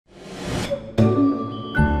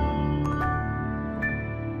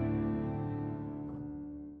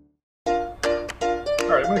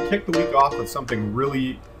kick the week off with something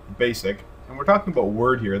really basic, and we're talking about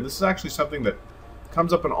Word here, and this is actually something that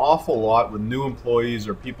comes up an awful lot with new employees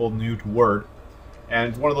or people new to Word, and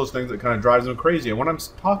it's one of those things that kind of drives them crazy. And what I'm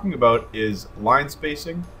talking about is line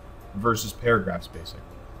spacing versus paragraph spacing.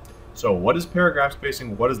 So what is paragraph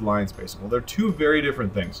spacing? What is line spacing? Well, they're two very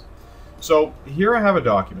different things. So here I have a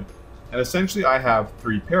document, and essentially I have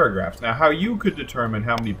 3 paragraphs. Now, how you could determine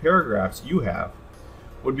how many paragraphs you have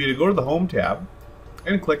would be to go to the Home tab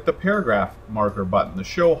and click the paragraph marker button, the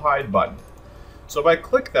Show Hide button. So if I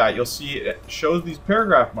click that, you'll see it shows these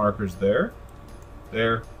paragraph markers there,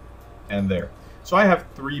 there, and there. So I have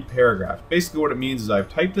 3 paragraphs. Basically what it means is I've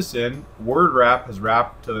typed this in, Word Wrap has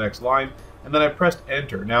wrapped to the next line, and then I pressed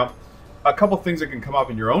Enter. Now, a couple things that can come up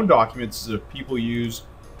in your own documents is if people use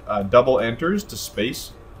double enters to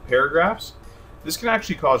space paragraphs. This can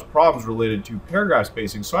actually cause problems related to paragraph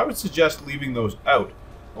spacing, so I would suggest leaving those out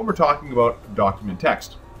when we're talking about document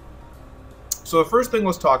text. So the first thing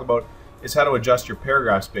let's talk about is how to adjust your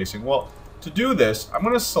paragraph spacing. Well, to do this, I'm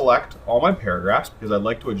going to select all my paragraphs because I'd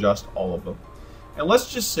like to adjust all of them. And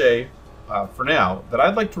let's just say, for now, that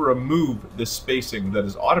I'd like to remove this spacing that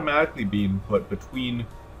is automatically being put between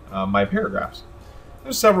my paragraphs.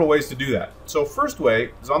 There's several ways to do that. So first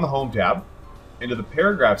way is on the Home tab, into the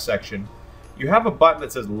paragraph section, you have a button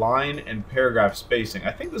that says line and paragraph spacing.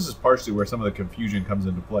 I think this is partially where some of the confusion comes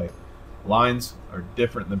into play. Lines are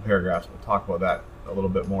different than paragraphs. We'll talk about that a little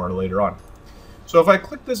bit more later on. So if I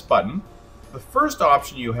click this button, the first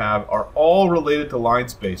option you have are all related to line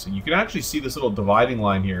spacing. You can actually see this little dividing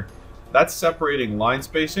line here. That's separating line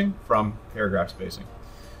spacing from paragraph spacing.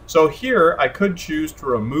 So here I could choose to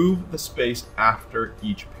remove the space after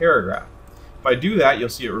each paragraph. If I do that, you'll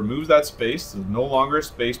see it removes that space. There's no longer a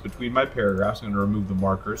space between my paragraphs. I'm going to remove the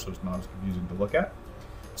marker so it's not as confusing to look at.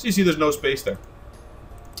 So you see there's no space there.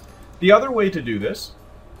 The other way to do this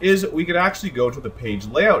is we could actually go to the Page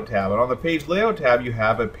Layout tab. And on the Page Layout tab, you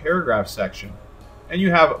have a paragraph section. And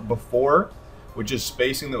you have before, which is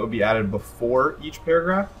spacing that would be added before each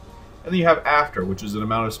paragraph. And then you have after, which is an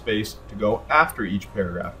amount of space to go after each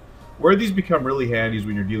paragraph. Where these become really handy is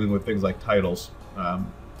when you're dealing with things like titles,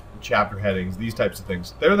 chapter headings, these types of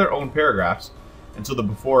things. They're their own paragraphs, and so the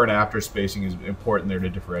before and after spacing is important there to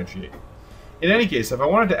differentiate. In any case, if I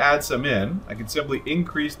wanted to add some in, I can simply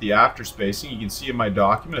increase the after spacing. You can see in my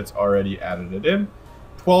document it's already added it in.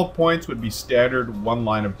 12 points would be standard 1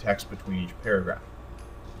 line of text between each paragraph.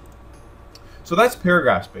 So that's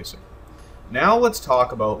paragraph spacing. Now let's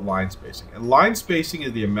talk about line spacing. And line spacing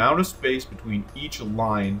is the amount of space between each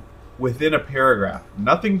line within a paragraph.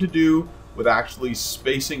 Nothing to do with actually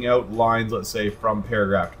spacing out lines, let's say, from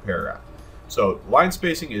paragraph to paragraph. So line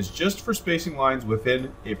spacing is just for spacing lines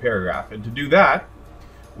within a paragraph. And to do that,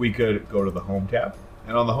 we could go to the Home tab.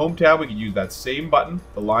 And on the Home tab, we could use that same button,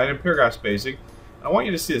 the line and paragraph spacing. And I want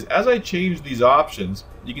you to see this. As I change these options,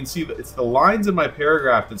 you can see that it's the lines in my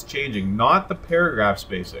paragraph that's changing, not the paragraph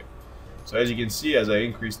spacing. So as you can see, as I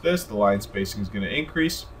increase this, the line spacing is going to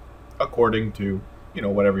increase according to,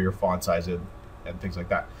 whatever your font size is and things like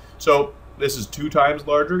that. So this is 2 times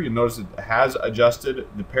larger. You'll notice it has adjusted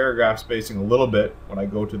the paragraph spacing a little bit when I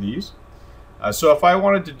go to these. So if I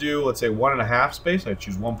wanted to do, let's say, 1.5 space, I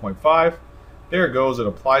choose 1.5. There it goes. It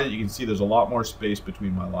applies it. You can see there's a lot more space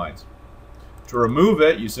between my lines. To remove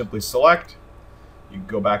it, you simply select. You can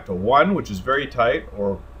go back to 1, which is very tight,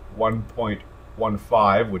 or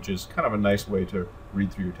 1.15, which is kind of a nice way to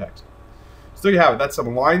read through your text. So there you have it. That's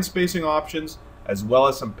some line spacing options as well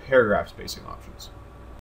as some paragraph spacing options.